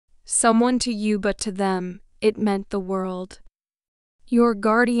someone to you, but to them, it meant the world. Your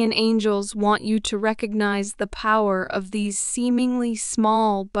guardian angels want you to recognize the power of these seemingly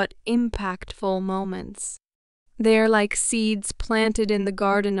small but impactful moments. They are like seeds planted in the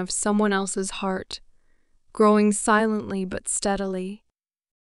garden of someone else's heart, growing silently but steadily.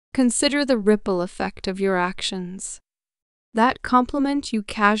 Consider the ripple effect of your actions. That compliment you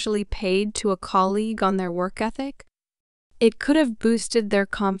casually paid to a colleague on their work ethic? It could have boosted their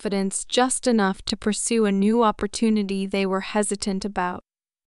confidence just enough to pursue a new opportunity they were hesitant about.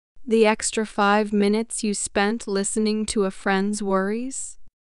 The extra 5 minutes you spent listening to a friend's worries?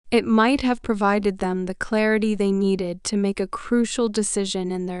 It might have provided them the clarity they needed to make a crucial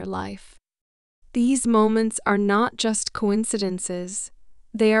decision in their life. These moments are not just coincidences.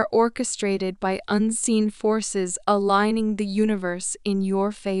 They are orchestrated by unseen forces aligning the universe in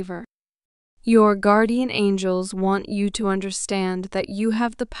your favor. Your guardian angels want you to understand that you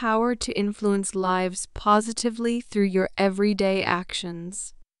have the power to influence lives positively through your everyday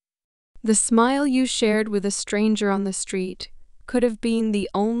actions. The smile you shared with a stranger on the street could have been the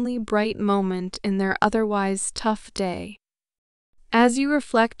only bright moment in their otherwise tough day. As you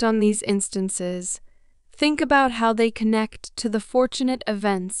reflect on these instances, think about how they connect to the fortunate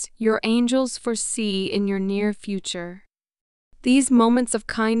events your angels foresee in your near future. These moments of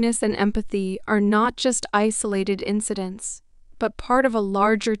kindness and empathy are not just isolated incidents, but part of a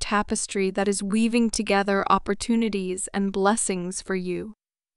larger tapestry that is weaving together opportunities and blessings for you.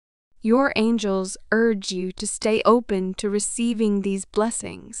 Your angels urge you to stay open to receiving these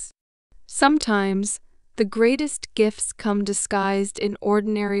blessings. Sometimes, the greatest gifts come disguised in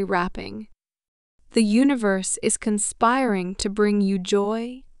ordinary wrapping. The universe is conspiring to bring you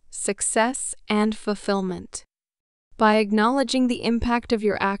joy, success, and fulfillment. By acknowledging the impact of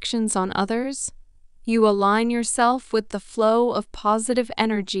your actions on others, you align yourself with the flow of positive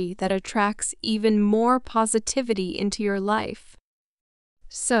energy that attracts even more positivity into your life.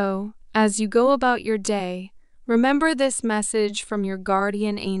 So, as you go about your day, remember this message from your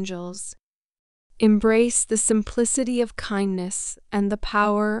guardian angels. Embrace the simplicity of kindness and the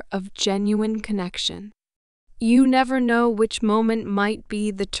power of genuine connection. You never know which moment might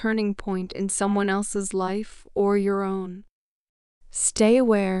be the turning point in someone else's life or your own. Stay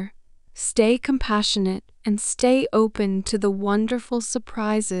aware, stay compassionate, and stay open to the wonderful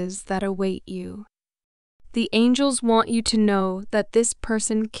surprises that await you. The angels want you to know that this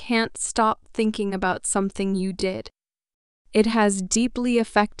person can't stop thinking about something you did. It has deeply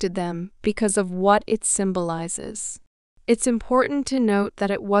affected them because of what it symbolizes. It's important to note that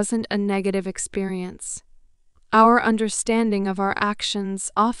it wasn't a negative experience. Our understanding of our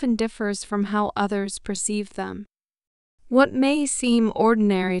actions often differs from how others perceive them. What may seem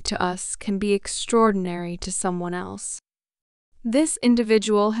ordinary to us can be extraordinary to someone else. This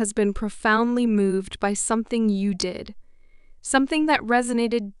individual has been profoundly moved by something you did, something that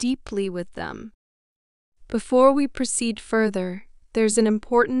resonated deeply with them. Before we proceed further, there's an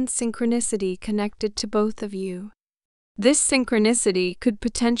important synchronicity connected to both of you. This synchronicity could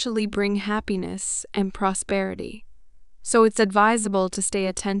potentially bring happiness and prosperity, so it's advisable to stay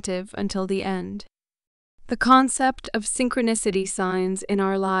attentive until the end. The concept of synchronicity signs in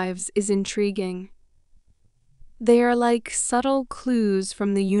our lives is intriguing. They are like subtle clues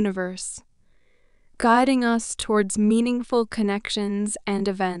from the universe, guiding us towards meaningful connections and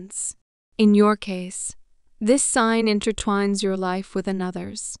events. In your case, this sign intertwines your life with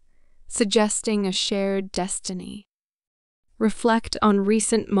another's, suggesting a shared destiny. Reflect on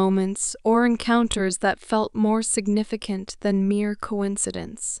recent moments or encounters that felt more significant than mere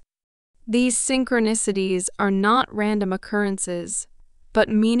coincidence. These synchronicities are not random occurrences, but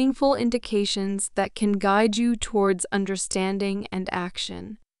meaningful indications that can guide you towards understanding and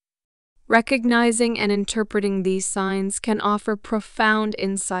action. Recognizing and interpreting these signs can offer profound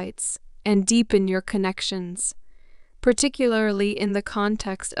insights and deepen your connections, particularly in the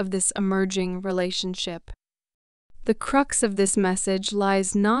context of this emerging relationship. The crux of this message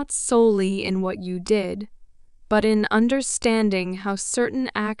lies not solely in what you did, but in understanding how certain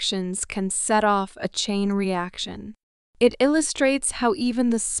actions can set off a chain reaction. It illustrates how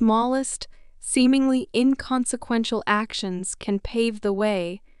even the smallest, seemingly inconsequential actions can pave the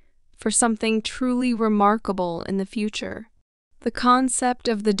way for something truly remarkable in the future. The concept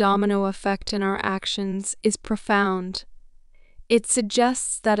of the domino effect in our actions is profound. It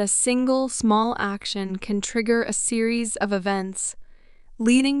suggests that a single small action can trigger a series of events,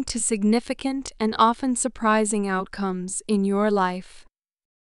 leading to significant and often surprising outcomes in your life.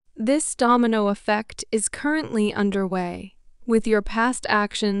 This domino effect is currently underway, with your past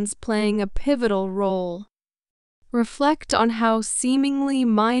actions playing a pivotal role. Reflect on how seemingly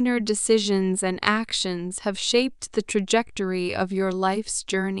minor decisions and actions have shaped the trajectory of your life's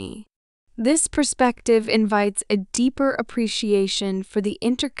journey. This perspective invites a deeper appreciation for the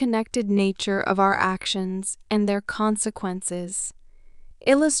interconnected nature of our actions and their consequences,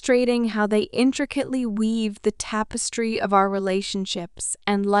 illustrating how they intricately weave the tapestry of our relationships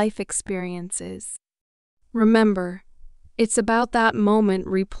and life experiences. Remember, it's about that moment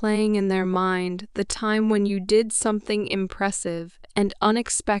replaying in their mind the time when you did something impressive and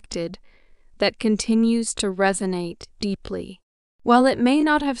unexpected that continues to resonate deeply. While it may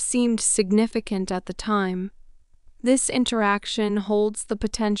not have seemed significant at the time, this interaction holds the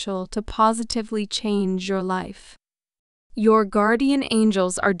potential to positively change your life. Your guardian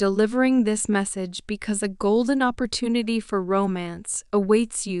angels are delivering this message because a golden opportunity for romance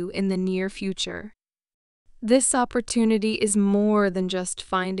awaits you in the near future. This opportunity is more than just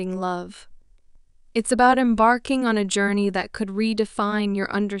finding love. It's about embarking on a journey that could redefine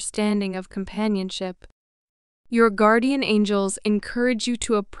your understanding of companionship. Your guardian angels encourage you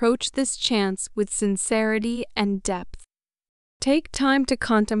to approach this chance with sincerity and depth. Take time to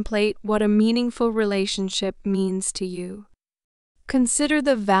contemplate what a meaningful relationship means to you. Consider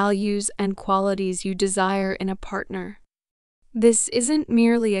the values and qualities you desire in a partner. This isn't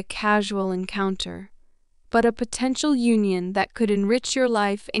merely a casual encounter, but a potential union that could enrich your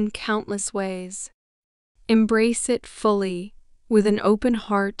life in countless ways. Embrace it fully, with an open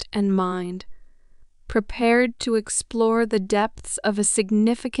heart and mind, prepared to explore the depths of a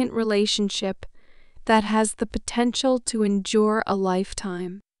significant relationship that has the potential to endure a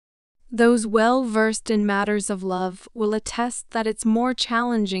lifetime. Those well-versed in matters of love will attest that it's more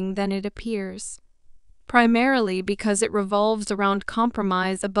challenging than it appears, primarily because it revolves around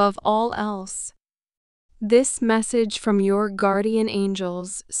compromise above all else. This message from your guardian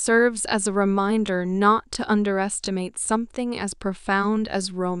angels serves as a reminder not to underestimate something as profound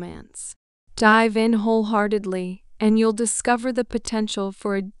as romance. Dive in wholeheartedly, and you'll discover the potential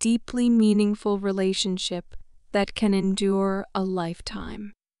for a deeply meaningful relationship that can endure a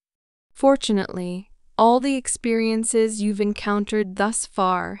lifetime. Fortunately, all the experiences you've encountered thus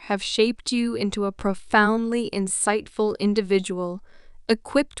far have shaped you into a profoundly insightful individual,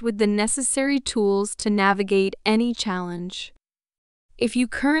 equipped with the necessary tools to navigate any challenge. If you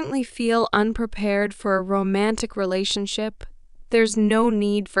currently feel unprepared for a romantic relationship, there's no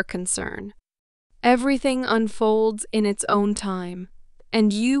need for concern. Everything unfolds in its own time,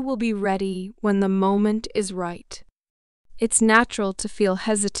 and you will be ready when the moment is right. It's natural to feel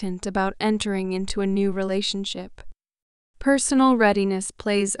hesitant about entering into a new relationship. Personal readiness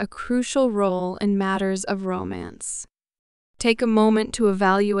plays a crucial role in matters of romance. Take a moment to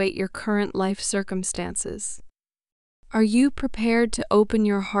evaluate your current life circumstances. Are you prepared to open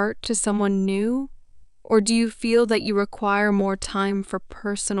your heart to someone new, or do you feel that you require more time for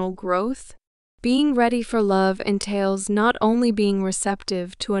personal growth? Being ready for love entails not only being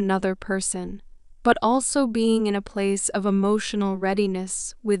receptive to another person, but also being in a place of emotional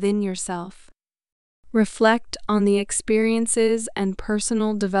readiness within yourself. Reflect on the experiences and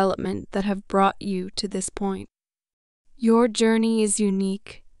personal development that have brought you to this point. Your journey is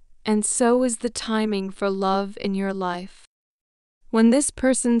unique, and so is the timing for love in your life. When this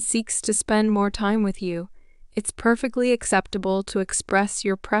person seeks to spend more time with you, it's perfectly acceptable to express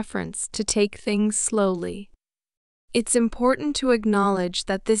your preference to take things slowly. It's important to acknowledge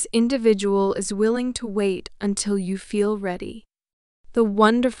that this individual is willing to wait until you feel ready. The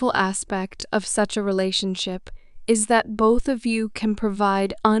wonderful aspect of such a relationship is that both of you can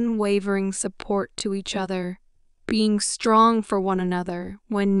provide unwavering support to each other, being strong for one another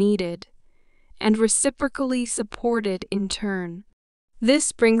when needed, and reciprocally supported in turn.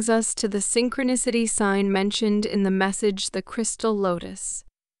 This brings us to the synchronicity sign mentioned in the message, the crystal lotus.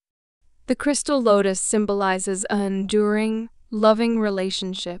 The crystal lotus symbolizes an enduring, loving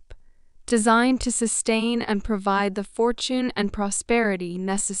relationship, designed to sustain and provide the fortune and prosperity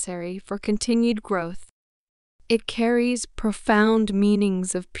necessary for continued growth. It carries profound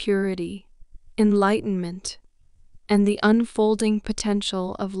meanings of purity, enlightenment, and the unfolding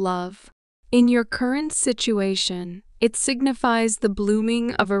potential of love. In your current situation, it signifies the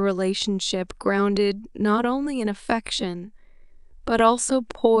blooming of a relationship grounded not only in affection, but also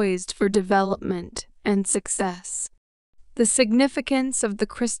poised for development and success. The significance of the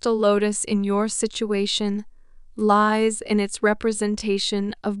crystal lotus in your situation lies in its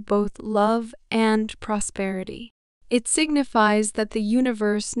representation of both love and prosperity. It signifies that the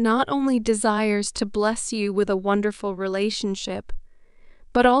universe not only desires to bless you with a wonderful relationship,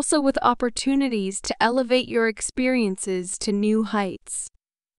 but also with opportunities to elevate your experiences to new heights.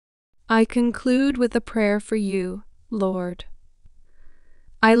 I conclude with a prayer for you, Lord.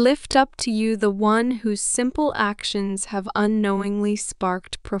 I lift up to you the one whose simple actions have unknowingly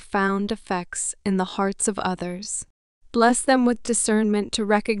sparked profound effects in the hearts of others. Bless them with discernment to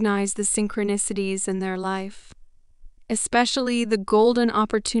recognize the synchronicities in their life, especially the golden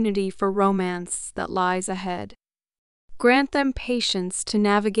opportunity for romance that lies ahead. Grant them patience to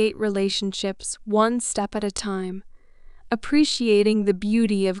navigate relationships one step at a time, appreciating the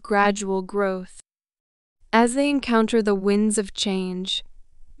beauty of gradual growth. As they encounter the winds of change,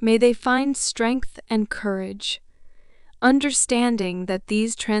 may they find strength and courage, understanding that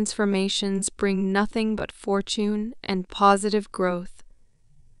these transformations bring nothing but fortune and positive growth.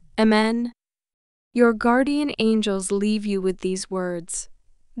 Amen. Your guardian angels leave you with these words.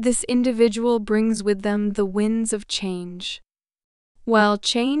 This individual brings with them the winds of change. While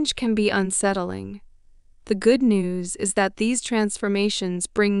change can be unsettling, the good news is that these transformations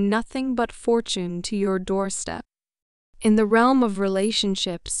bring nothing but fortune to your doorstep. In the realm of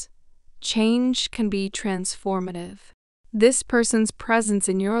relationships, change can be transformative. This person's presence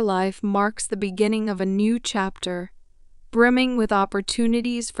in your life marks the beginning of a new chapter, brimming with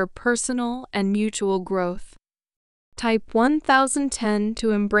opportunities for personal and mutual growth. Type 1010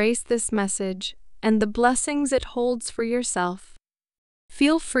 to embrace this message and the blessings it holds for yourself.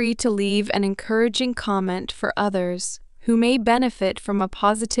 Feel free to leave an encouraging comment for others who may benefit from a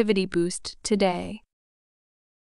positivity boost today.